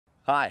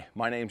Hi,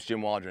 my name's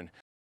Jim Waldron.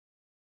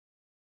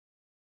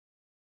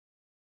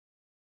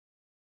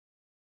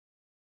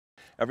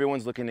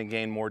 Everyone's looking to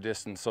gain more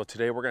distance, so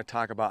today we're going to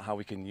talk about how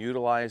we can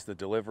utilize the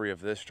delivery of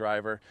this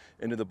driver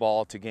into the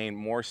ball to gain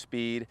more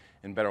speed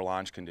and better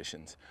launch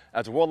conditions.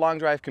 As a World Long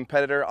Drive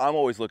competitor, I'm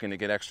always looking to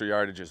get extra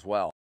yardage as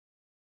well.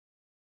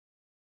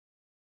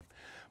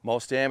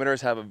 Most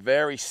amateurs have a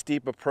very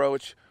steep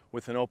approach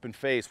with an open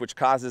face, which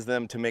causes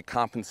them to make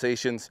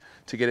compensations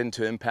to get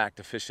into impact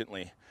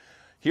efficiently.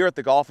 Here at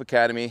the Golf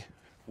Academy,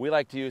 we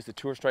like to use the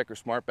Tour Striker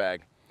Smart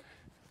Bag.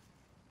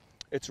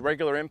 It's a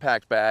regular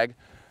impact bag,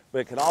 but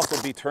it can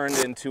also be turned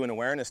into an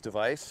awareness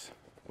device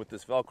with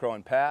this Velcro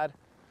and pad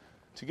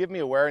to give me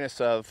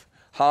awareness of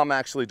how I'm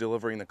actually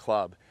delivering the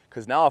club.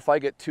 Because now if I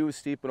get too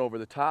steep and over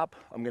the top,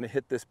 I'm going to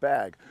hit this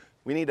bag.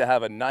 We need to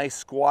have a nice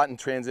squat and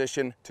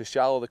transition to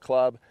shallow the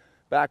club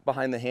back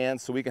behind the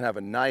hands so we can have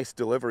a nice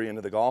delivery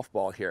into the golf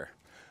ball here.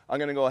 I'm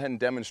going to go ahead and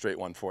demonstrate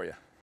one for you.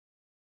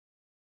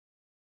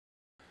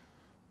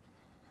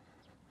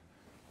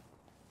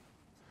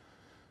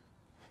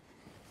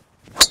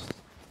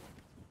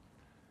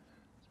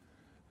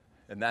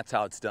 And that's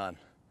how it's done.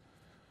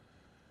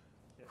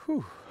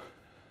 Whew,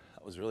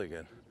 that was really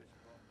good.